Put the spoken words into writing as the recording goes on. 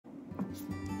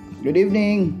Good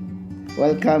evening.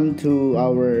 Welcome to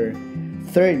our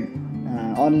third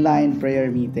online prayer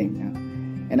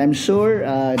meeting. And I'm sure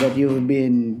that you've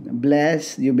been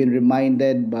blessed, you've been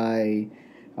reminded by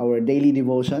our daily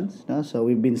devotions. No? So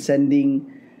we've been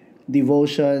sending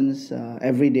devotions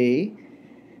every day.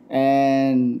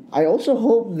 And I also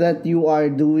hope that you are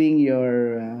doing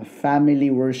your family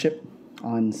worship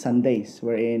on Sundays,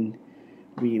 wherein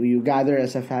we gather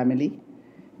as a family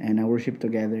and worship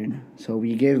together. So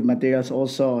we give materials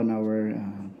also on our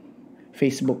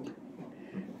Facebook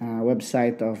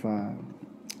website of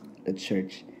the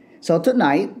church. So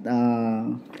tonight,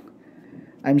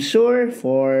 I'm sure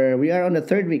we are on the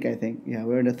third week, I think. Yeah,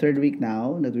 we're on the third week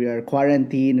now that we are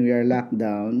quarantined, we are locked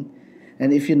down.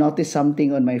 And if you notice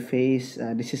something on my face,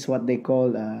 this is what they call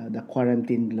the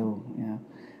quarantine glow. Yeah.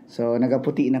 So,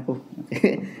 nagaputi na po.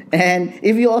 And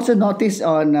if you also notice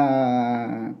on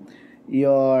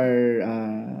your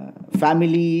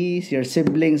families, your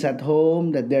siblings at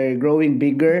home, that they're growing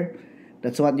bigger,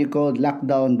 that's what you call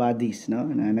lockdown bodies, no?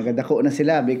 Nagadako na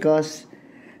sila because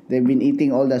they've been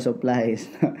eating all the supplies.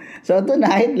 So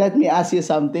tonight, let me ask you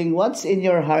something. What's in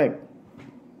your heart?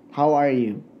 How are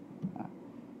you?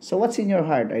 So what's in your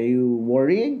heart? Are you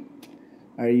worried?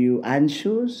 Are you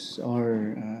anxious?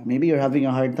 Or maybe you're having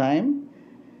a hard time?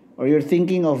 Or you're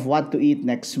thinking of what to eat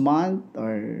next month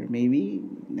or maybe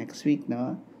next week,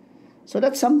 no? So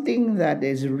that's something that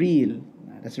is real.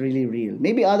 That's really real.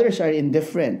 Maybe others are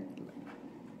indifferent.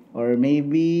 Or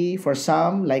maybe for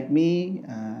some, like me,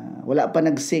 wala pa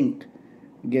nag-sync.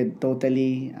 Get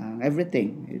totally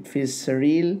everything. It feels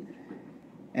surreal.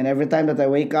 And every time that I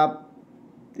wake up,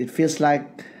 it feels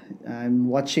like I'm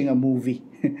watching a movie.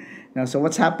 Now, so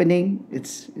what's happening? It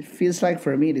feels like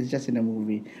for me, it's just in a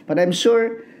movie. But I'm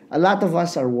sure a lot of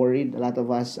us are worried. A lot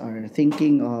of us are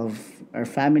thinking of our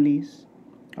families,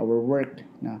 our work.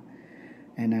 No?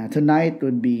 And tonight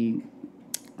would be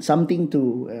something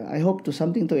to, I hope to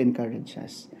something to encourage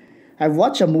us. I've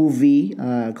watched a movie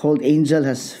called Angel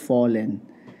Has Fallen.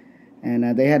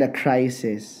 And they had a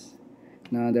crisis.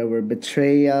 Now, there were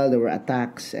betrayal, there were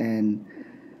attacks. And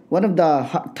one of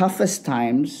the toughest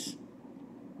times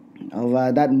of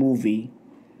that movie,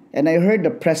 and I heard the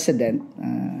president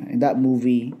in that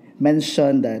movie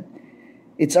mention that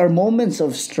it's our moments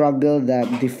of struggle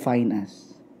that define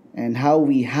us, and how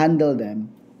we handle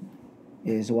them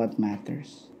is what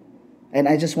matters. And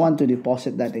I just want to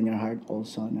deposit that in your heart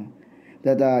also, no?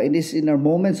 That it is in our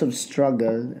moments of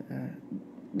struggle,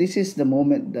 this is the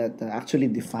moment that actually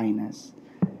define us,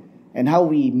 and how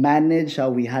we manage,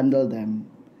 how we handle them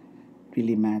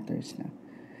really matters. No?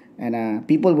 And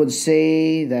people would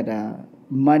say that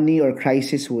money or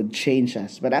crisis would change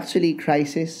us. But actually,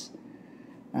 crisis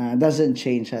doesn't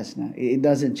change us. No? It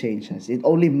doesn't change us. It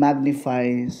only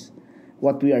magnifies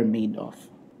what we are made of.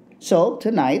 So,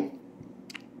 tonight,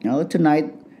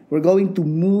 we're going to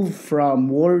move from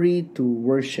worry to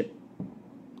worship.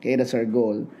 Okay, that's our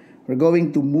goal. We're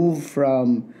going to move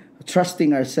from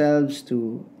trusting ourselves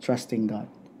to trusting God.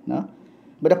 No?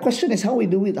 But the question is how we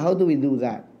do it. How do we do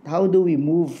that? How do we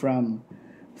move from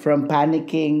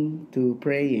panicking to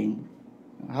praying?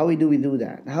 How do we do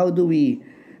that? How do we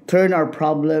turn our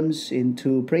problems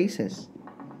into praises,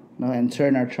 and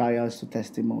turn our trials to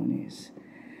testimonies?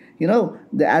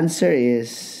 The answer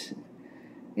is,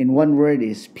 in one word,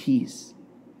 is peace.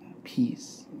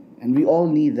 Peace. And we all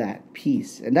need that,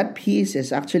 peace. And that peace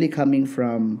is actually coming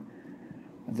from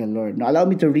the Lord. Now, allow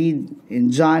me to read in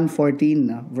John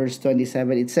 14, verse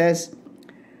 27. It says,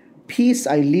 "Peace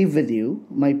I leave with you,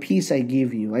 my peace I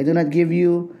give you. I do not give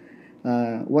you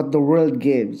what the world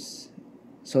gives.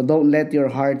 So don't let your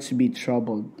hearts be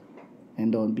troubled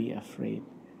and don't be afraid."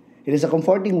 It is a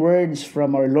comforting words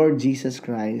from our Lord Jesus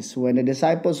Christ when the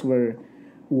disciples were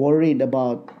worried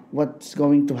about what's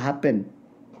going to happen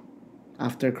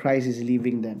after Christ is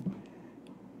leaving them.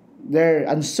 They're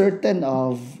uncertain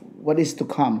of what is to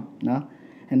come, no?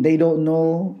 And they don't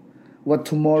know what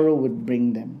tomorrow would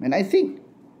bring them. And I think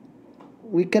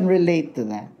we can relate to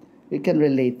that. We can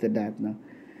relate to that, no?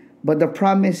 But the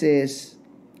promise is,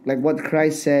 like what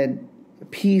Christ said,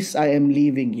 "Peace I am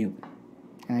leaving you,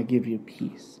 and I give you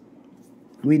peace."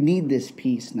 We need this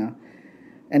peace, no?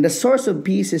 And the source of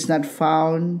peace is not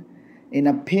found in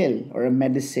a pill or a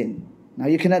medicine. Now,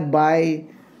 you cannot buy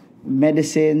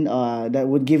medicine that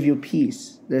would give you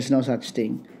peace. There's no such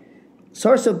thing.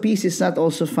 Source of peace is not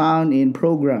also found in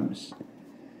programs,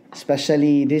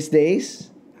 especially these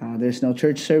days. There's no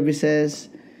church services.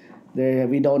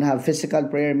 We don't have physical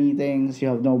prayer meetings. You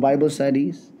have no Bible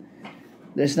studies.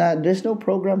 There's no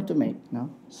program to make, no?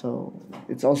 So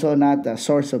it's also not a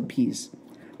source of peace.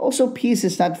 Also, peace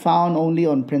is not found only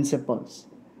on principles.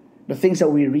 The things that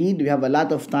we read, we have a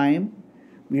lot of time,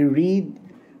 we read,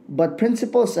 but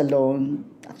principles alone,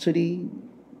 actually,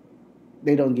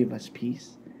 they don't give us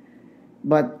peace.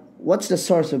 But what's the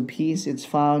source of peace? It's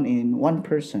found in one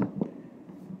person,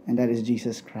 and that is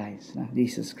Jesus Christ.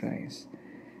 Jesus Christ.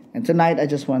 And tonight, I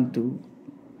just want to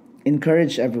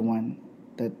encourage everyone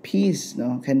that peace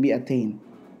can be attained.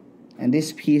 And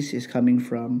this peace is coming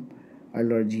from our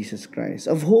Lord Jesus Christ,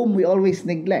 of whom we always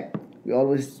neglect. We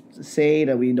always say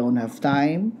that we don't have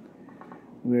time,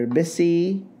 we're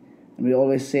busy, and we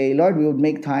always say, Lord, we would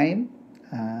make time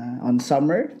on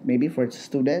summer, maybe for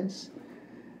students.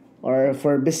 Or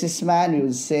for a businessman, we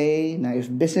would say, now if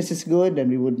business is good, then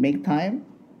we would make time.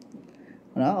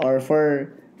 Or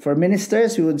for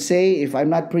ministers, we would say, if I'm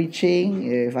not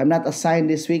preaching, if I'm not assigned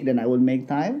this week, then I will make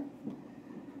time.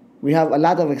 We have a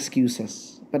lot of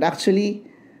excuses. But actually,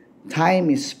 time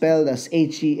is spelled as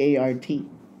Heart.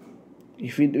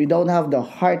 If we don't have the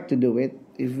heart to do it,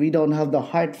 if we don't have the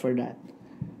heart for that,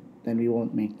 then we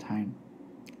won't make time.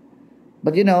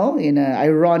 But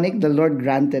ironic, the Lord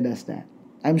granted us that.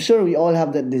 I'm sure we all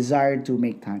have that desire to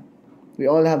make time. We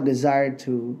all have desire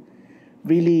to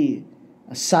really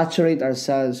saturate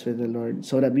ourselves with the Lord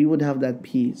so that we would have that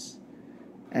peace.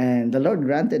 And the Lord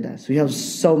granted us. We have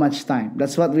so much time.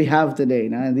 That's what we have today.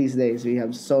 These days, we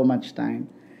have so much time.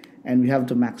 And we have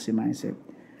to maximize it.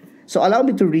 So allow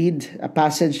me to read a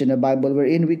passage in the Bible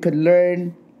wherein we could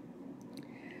learn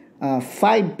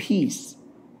 5 P's.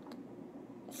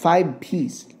 5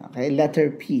 P's. Okay,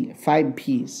 letter P. 5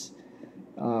 P's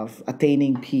of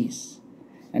attaining peace.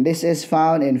 And this is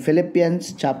found in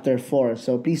Philippians chapter 4.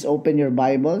 So please open your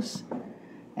Bibles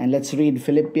and let's read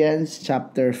Philippians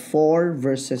chapter 4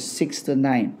 verses 6 to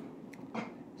 9.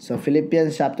 So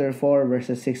Philippians chapter 4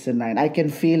 verses 6 to 9. I can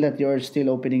feel that you're still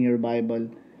opening your Bible.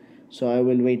 So I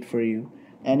will wait for you.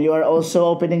 And you are also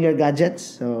opening your gadgets.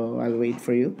 So I'll wait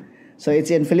for you. So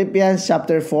it's in Philippians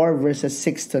chapter 4 verses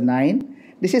 6 to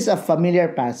 9. This is a familiar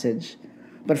passage.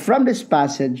 But from this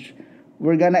passage,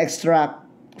 we're going to extract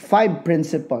 5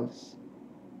 principles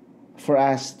for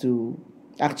us to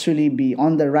actually be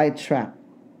on the right track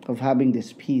of having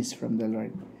this peace from the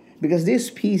Lord. Because this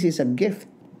peace is a gift.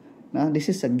 This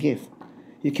is a gift.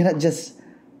 You cannot just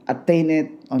attain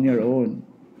it on your own.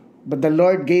 But the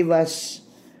Lord gave us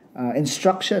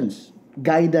instructions,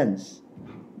 guidance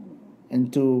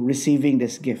into receiving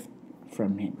this gift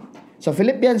from Him. So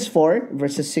Philippians 4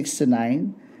 verses 6 to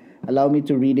 9. Allow me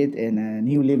to read it in a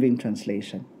New Living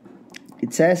Translation.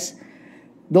 It says,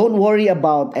 don't worry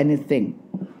about anything.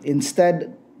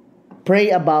 Instead, pray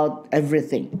about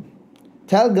everything.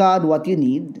 Tell God what you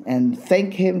need and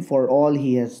thank Him for all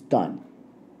He has done.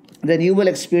 Then you will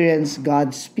experience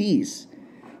God's peace,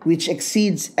 which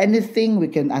exceeds anything we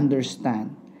can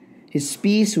understand. His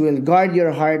peace will guard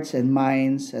your hearts and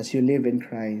minds as you live in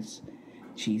Christ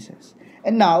Jesus.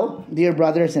 And now, dear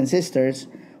brothers and sisters,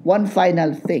 one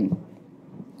final thing.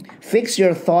 Fix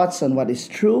your thoughts on what is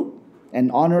true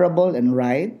and honorable and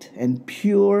right and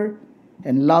pure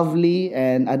and lovely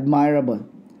and admirable.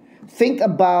 Think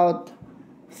about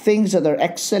things that are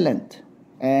excellent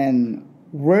and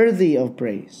worthy of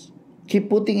praise. Keep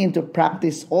putting into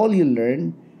practice all you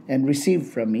learn and receive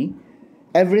from me,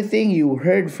 everything you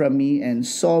heard from me and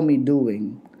saw me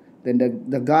doing. Then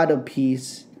the God of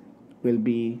peace will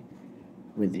be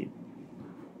with you.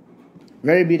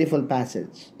 Very beautiful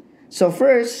passage. So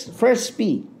first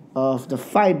P of the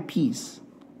 5 P's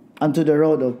unto the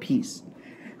road of peace.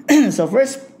 So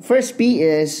first P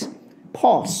is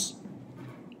pause.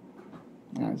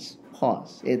 That's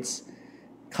pause. It's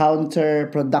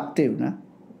counterproductive,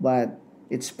 but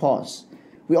it's pause.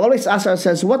 We always ask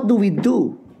ourselves, what do we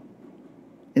do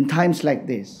in times like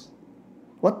this?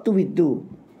 What do we do?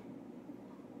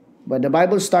 But the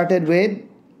Bible started with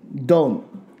don't.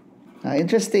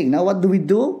 Interesting. Now, what do we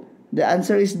do? The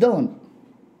answer is don't.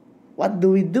 What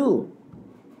do we do?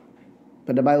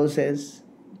 But the Bible says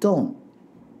don't.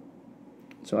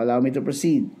 So allow me to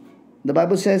proceed. The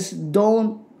Bible says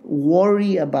don't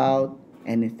worry about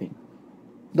anything.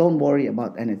 Don't worry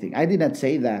about anything. I did not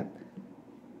say that.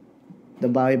 The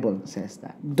Bible says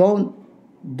that. Don't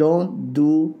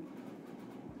do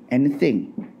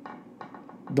anything.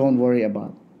 Don't worry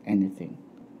about anything.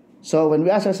 So when we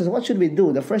ask ourselves, what should we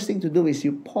do? The first thing to do is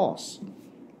you pause.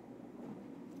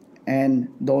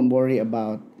 And don't worry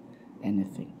about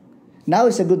anything. Now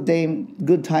is a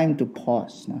good time to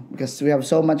pause. Because we have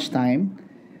so much time.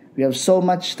 We have so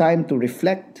much time to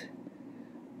reflect,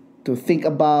 to think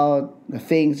about the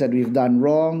things that we've done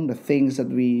wrong, the things that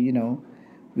we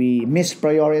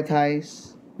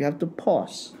misprioritize. We have to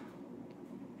pause.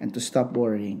 and to stop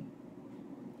worrying.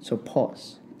 So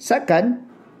pause. Second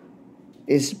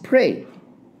is pray.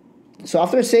 So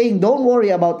after saying don't worry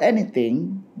about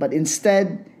anything, but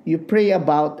instead you pray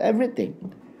about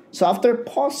everything. So after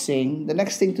pausing, the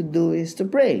next thing to do is to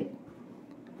pray.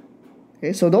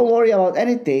 Okay, so don't worry about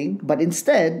anything, but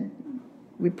instead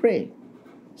we pray.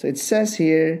 So it says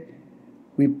here,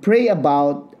 we pray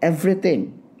about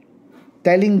everything,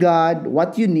 telling God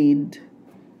what you need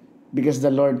because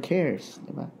the Lord cares.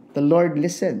 The Lord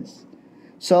listens.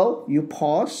 So you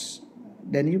pause,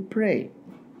 then you pray.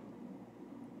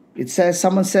 It says,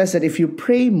 someone says that if you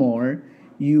pray more,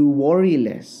 you worry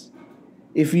less.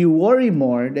 If you worry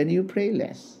more, then you pray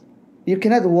less. You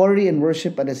cannot worry and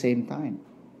worship at the same time.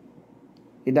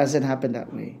 It doesn't happen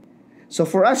that way. So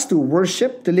for us to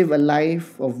worship, to live a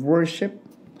life of worship,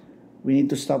 we need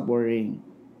to stop worrying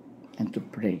and to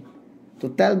pray. To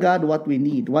tell God what we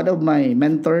need. One of my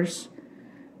mentors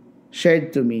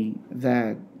shared to me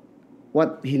that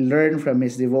what he learned from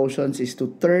his devotions is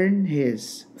to turn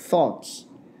his thoughts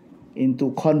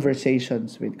into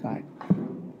conversations with God.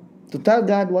 To tell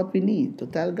God what we need. To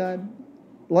tell God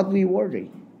what we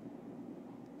worry.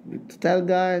 To tell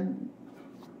God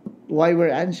why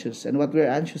we're anxious and what we're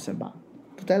anxious about.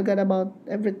 To tell God about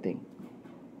everything.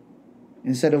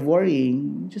 Instead of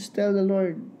worrying, just tell the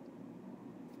Lord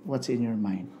what's in your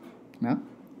mind. No?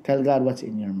 Tell God what's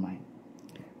in your mind.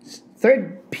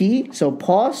 Third P, so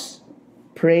pause,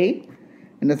 pray.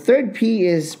 And the third P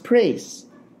is praise.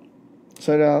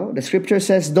 So now, the scripture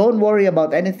says, don't worry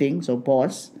about anything, so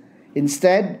pause.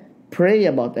 Instead, pray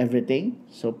about everything,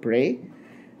 so pray.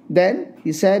 Then,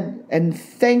 he said, and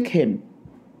thank Him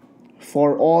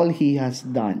for all He has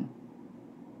done.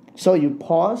 So you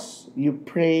pause, you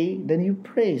pray, then you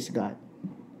praise God.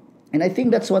 And I think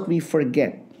that's what we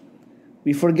forget.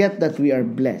 We forget that we are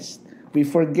blessed. We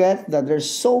forget that there's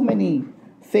so many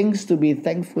things to be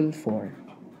thankful for.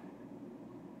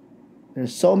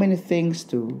 There's so many things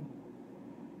to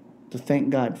thank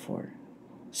God for.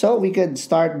 So we could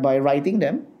start by writing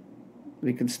them.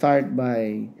 We could start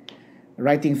by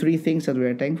writing 3 things that we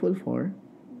are thankful for.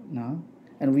 No?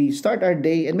 And we start our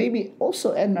day and maybe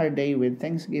also end our day with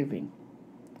thanksgiving.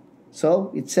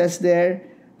 So it says there,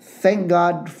 thank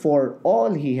God for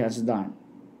all He has done.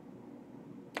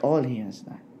 All He has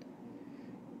done.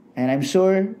 And I'm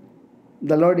sure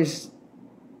the Lord has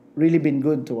really been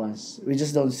good to us. We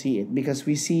just don't see it because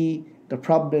we see the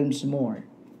problems more.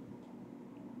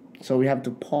 So we have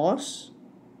to pause,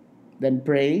 then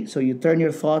pray. So you turn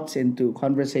your thoughts into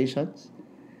conversations.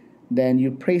 Then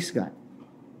you praise God.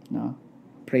 No?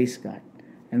 Praise God.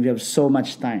 And we have so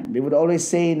much time. They would always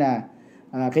say na,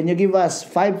 can you give us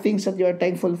 5 things that you are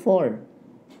thankful for?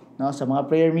 No? Sa mga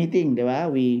prayer meeting, di ba?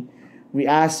 We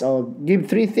ask, give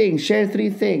 3 things, share 3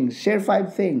 things, share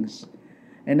 5 things.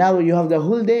 And now you have the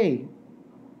whole day.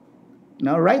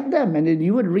 Now write them and then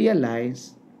you would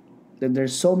realize that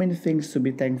there's so many things to be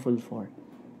thankful for.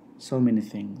 So many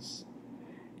things.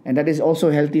 And that is also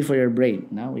healthy for your brain.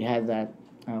 No? We had that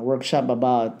workshop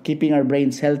about keeping our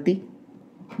brains healthy.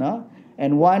 No?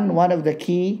 And one of the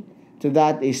key to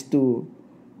that is to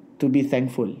be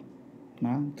thankful.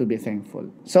 No? To be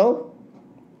thankful. So,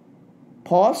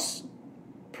 pause,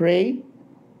 pray,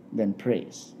 then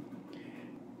praise.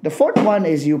 The fourth one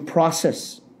is you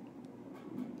process.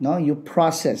 No? You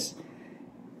process.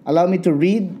 Allow me to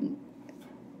read.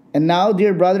 And now,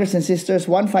 dear brothers and sisters,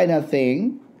 one final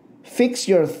thing. Fix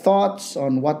your thoughts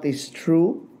on what is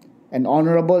true and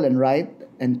honorable and right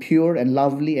and pure and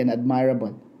lovely and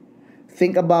admirable.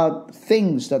 Think about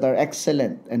things that are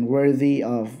excellent and worthy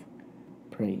of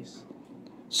praise.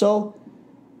 So,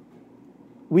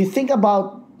 we think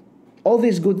about all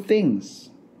these good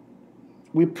things.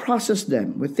 We process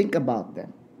them. We think about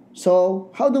them.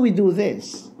 So, how do we do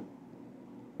this?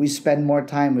 We spend more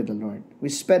time with the Lord. We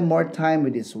spend more time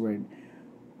with His Word.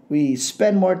 We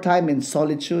spend more time in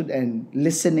solitude and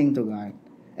listening to God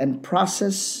and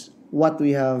process what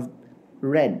we have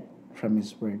read from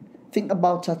His Word. Think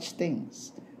about such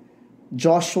things.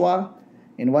 Joshua,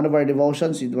 in one of our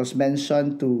devotions, it was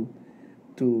mentioned to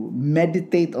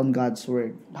meditate on God's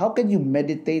Word. How can you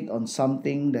meditate on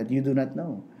something that you do not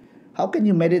know? How can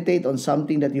you meditate on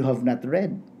something that you have not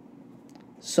read?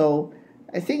 So,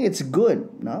 I think it's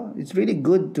good, no? It's really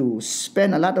good to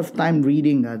spend a lot of time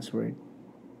reading God's Word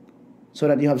so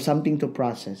that you have something to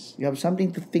process. You have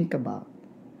something to think about.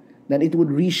 Then it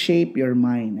would reshape your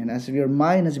mind. And as your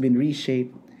mind has been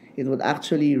reshaped, it would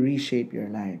actually reshape your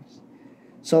lives.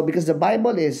 So, because the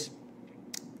Bible is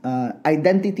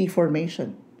identity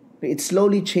formation. It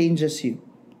slowly changes you.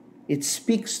 It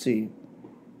speaks to you.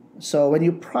 So, when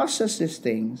you process these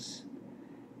things,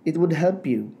 it would help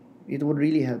you. It would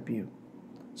really help you.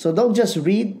 So don't just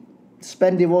read,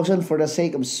 spend devotion for the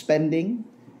sake of spending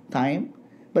time,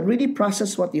 but really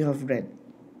process what you have read.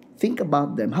 Think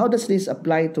about them. How does this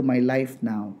apply to my life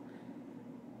now?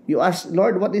 You ask,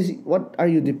 Lord, what are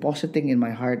you depositing in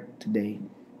my heart today?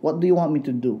 What do you want me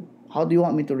to do? How do you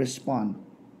want me to respond?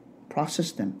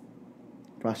 Process them.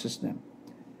 Process them.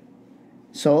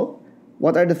 So,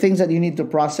 what are the things that you need to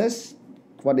process?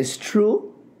 What is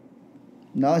true?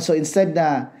 No, so instead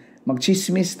na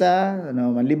magchismis ta,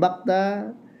 manlibak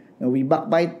ta, we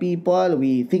backbite people,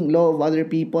 we think low of other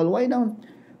people, why don't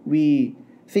we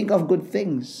think of good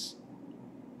things?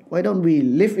 Why don't we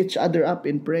lift each other up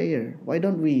in prayer? Why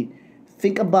don't we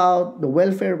think about the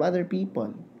welfare of other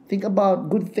people? Think about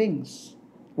good things,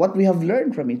 what we have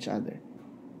learned from each other.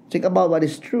 Think about what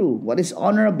is true, what is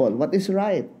honorable, what is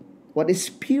right, what is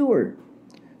pure.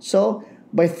 So,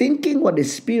 by thinking what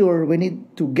is pure, we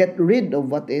need to get rid of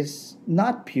what is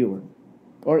not pure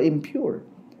or impure.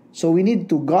 So we need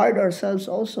to guard ourselves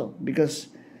also, because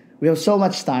we have so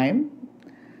much time,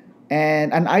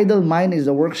 and an idle mind is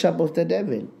the workshop of the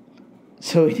devil.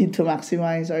 So we need to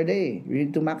maximize our day. We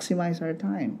need to maximize our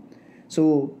time.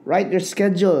 So write your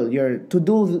schedule, your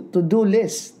to-do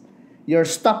list, your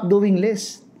stop doing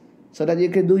list, so that you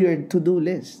can do your to-do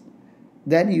list.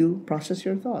 Then you process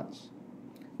your thoughts.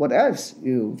 What else?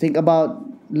 You think about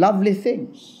lovely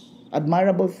things,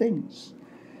 admirable things.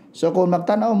 So kung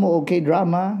magtanaw mo okay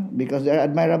drama because they're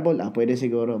admirable, pwede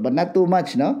siguro. But not too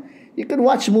much, no? You could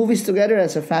watch movies together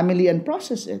as a family and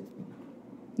process it.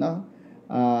 No?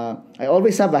 I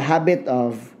always have a habit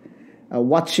of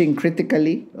watching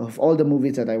critically of all the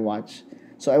movies that I watch.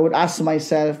 So I would ask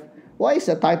myself, why is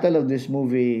the title of this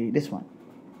movie this one?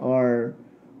 Or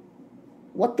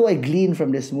what do I glean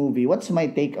from this movie? What's my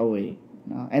takeaway?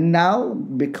 And now,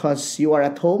 because you are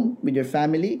at home with your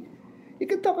family, you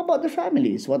can talk about the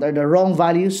families. What are the wrong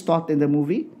values taught in the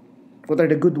movie? What are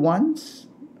the good ones?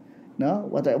 No?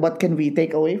 What can we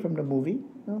take away from the movie?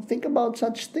 Think about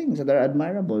such things that are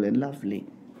admirable and lovely,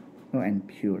 and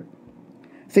pure.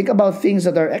 Think about things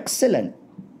that are excellent.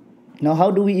 Now,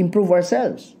 how do we improve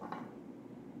ourselves?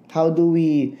 How do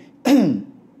we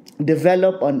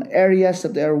develop on areas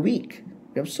that are weak?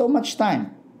 We have so much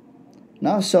time.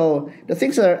 So the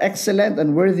things that are excellent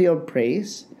and worthy of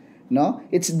praise,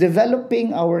 it's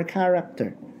developing our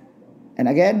character. And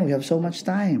again, we have so much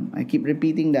time. I keep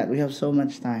repeating that. We have so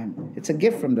much time. It's a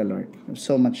gift from the Lord. We have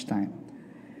so much time.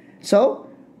 So,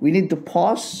 we need to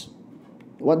pause.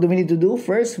 What do we need to do?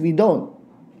 First, we don't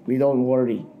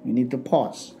worry. We need to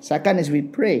pause. Second is we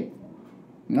pray.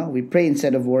 We pray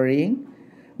instead of worrying.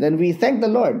 Then we thank the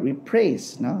Lord. We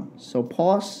praise. So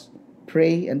pause,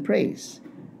 pray, and praise.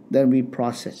 Then we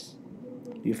process.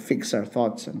 We fix our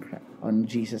thoughts on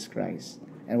Jesus Christ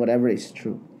and whatever is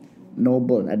true.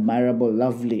 Noble, admirable,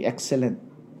 lovely, excellent,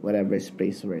 whatever is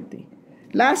praiseworthy.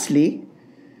 Lastly,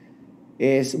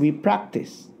 is we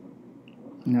practice.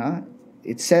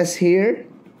 It says here,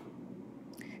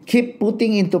 keep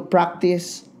putting into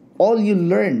practice all you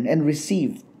learn and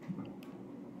receive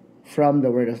from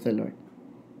the word of the Lord.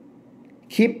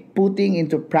 Keep putting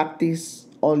into practice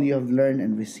all you have learned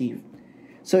and received.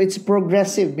 So it's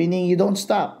progressive, meaning you don't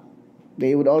stop.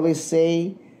 They would always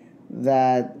say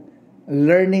that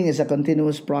learning is a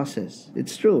continuous process.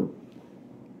 It's true.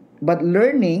 But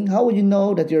learning, how would you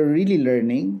know that you're really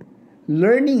learning?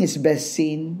 Learning is best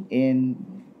seen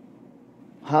in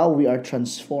how we are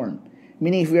transformed.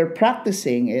 Meaning if we are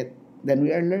practicing it, then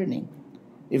we are learning.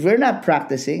 If we're not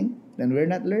practicing, then we're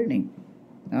not learning.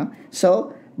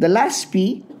 So the last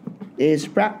P is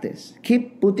practice.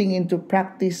 Keep putting into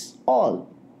practice all.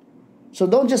 So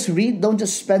don't just read, don't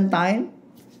just spend time,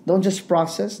 don't just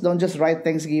process, don't just write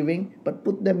Thanksgiving, but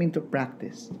put them into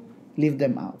practice. Leave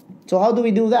them out. So how do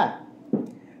we do that?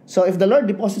 So if the Lord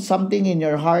deposits something in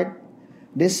your heart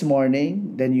this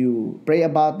morning, then you pray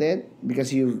about it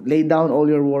because you've laid down all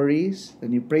your worries,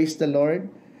 then you praise the Lord,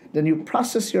 then you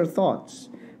process your thoughts,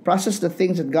 process the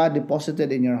things that God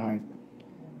deposited in your heart.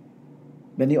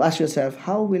 Then you ask yourself,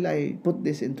 how will I put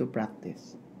this into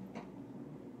practice?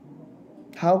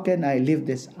 How can I live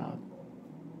this out?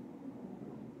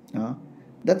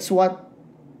 That's what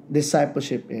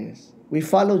discipleship is. We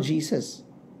follow Jesus.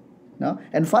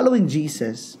 And following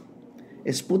Jesus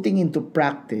is putting into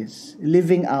practice,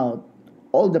 living out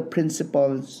all the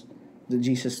principles that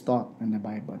Jesus taught in the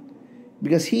Bible.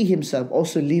 Because He Himself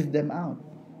also lived them out.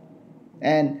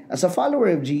 And as a follower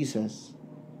of Jesus,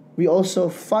 we also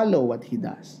follow what He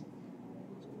does.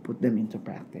 Put them into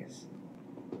practice.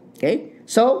 Okay?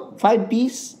 So, 5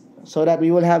 P's so that we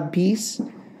will have peace.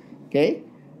 Okay?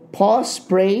 Pause,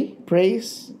 pray,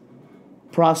 praise,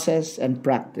 process, and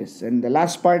practice. And the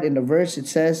last part in the verse, it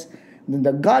says, then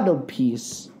the God of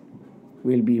peace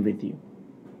will be with you.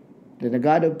 Then the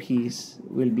God of peace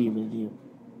will be with you.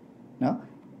 No?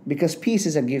 Because peace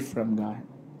is a gift from God.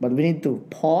 But we need to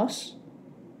pause.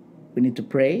 We need to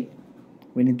pray.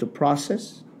 We need to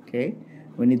process. Okay?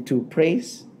 We need to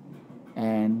praise.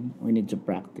 And we need to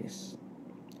practice.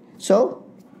 So,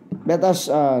 let us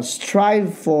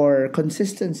strive for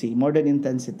consistency more than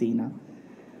intensity. No?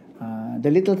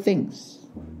 The little things.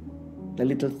 The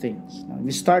little things. No?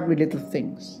 We start with little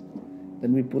things.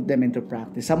 Then we put them into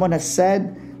practice. Someone has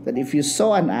said that if you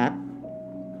sow an act,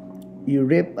 you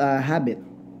reap a habit.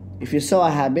 If you sow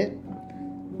a habit,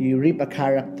 you reap a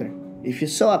character. If you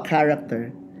sow a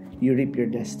character, you reap your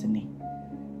destiny.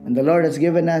 And the Lord has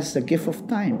given us the gift of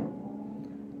time.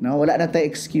 No, wala na tayo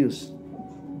excuse.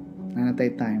 Wala na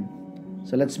tayo time.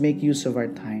 So let's make use of our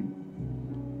time.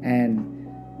 And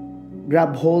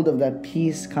grab hold of that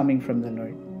peace coming from the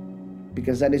Lord.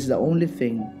 Because that is the only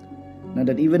thing now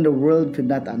that even the world could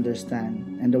not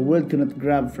understand. And the world could not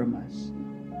grab from us.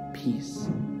 Peace.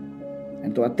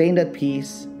 And to attain that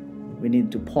peace, we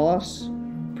need to pause,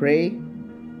 pray,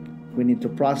 we need to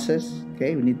process,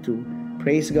 okay? We need to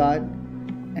praise God,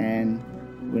 and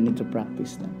we need to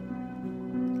practice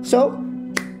them. So,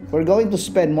 we're going to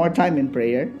spend more time in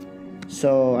prayer.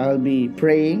 So, I'll be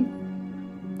praying,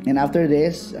 and after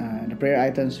this, the prayer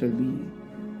items will be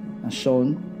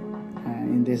shown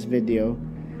in this video.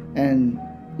 And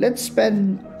let's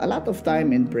spend a lot of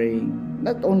time in praying,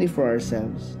 not only for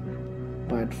ourselves,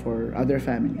 but for other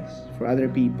families, for other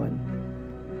people,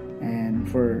 and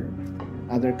for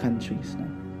other countries. No?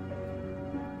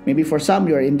 Maybe for some,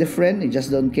 you're indifferent, you just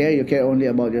don't care, you care only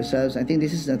about yourselves. I think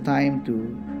this is the time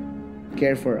to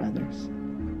care for others.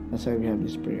 That's why we have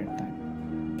this prayer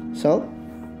time. So,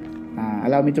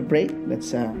 allow me to pray.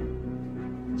 Let's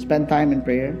spend time in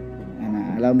prayer,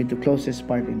 and allow me to close this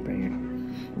part in prayer.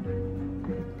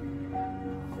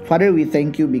 Father, we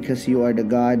thank you because you are the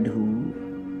God who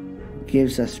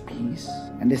gives us peace.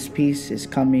 And this peace is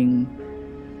coming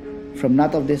from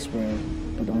not of this world,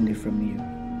 but only from you.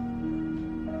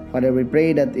 Father, we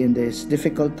pray that in these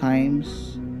difficult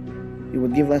times, you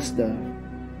would give us the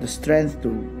strength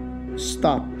to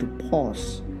stop, to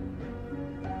pause,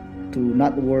 to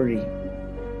not worry,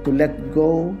 to let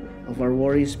go of our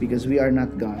worries because we are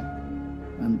not God,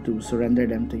 and to surrender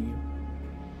them to you.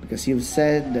 Because you've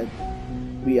said that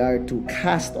we are to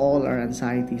cast all our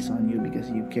anxieties on you because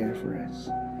you care for us.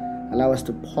 Allow us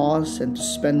to pause and to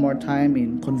spend more time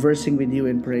in conversing with you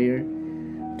in prayer,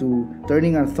 to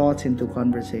turning our thoughts into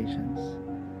conversations.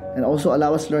 And also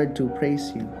allow us, Lord, to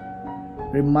praise you.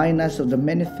 Remind us of the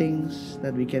many things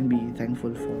that we can be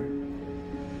thankful for.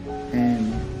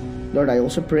 And Lord, I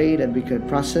also pray that we could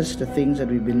process the things that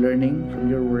we've been learning from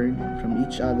your word, from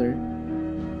each other.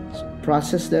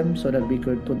 Process them so that we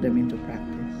could put them into practice.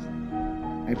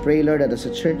 I pray, Lord, that as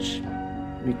a church,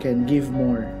 we can give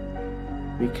more.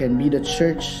 We can be the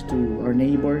church to our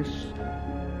neighbors,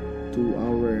 to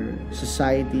our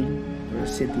society, to our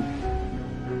city.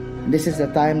 And this is the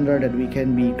time, Lord, that we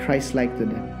can be Christ-like to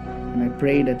them. And I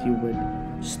pray that you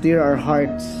would stir our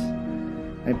hearts.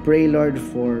 I pray, Lord,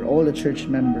 for all the church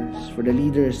members, for the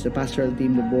leaders, the pastoral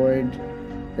team, the board,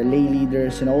 the lay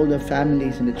leaders, and all the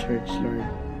families in the church, Lord.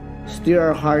 Stir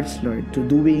our hearts, Lord, to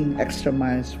doing extra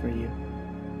miles for you.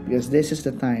 Because this is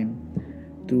the time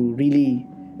to really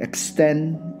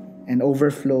extend and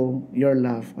overflow your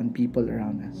love on people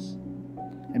around us.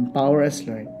 Empower us,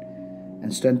 Lord,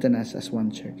 and strengthen us as one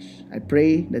church. I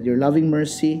pray that your loving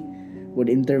mercy would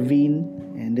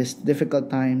intervene in these difficult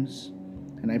times.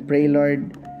 And I pray,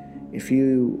 Lord, if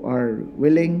you are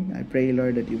willing, I pray,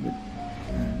 Lord, that you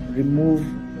would remove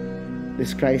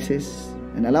this crisis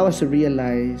and allow us to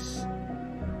realize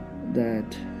that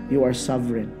you are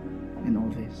sovereign in all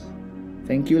this.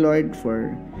 Thank you, Lord,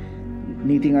 for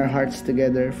knitting our hearts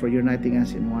together, for uniting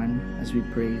us in one as we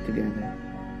pray together.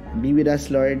 Be with us,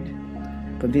 Lord.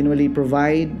 Continually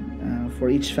provide for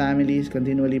each families,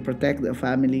 continually protect the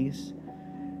families,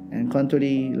 and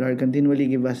continually, Lord, continually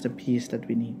give us the peace that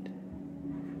we need.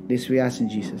 This we ask in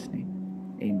Jesus' name.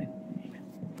 Amen.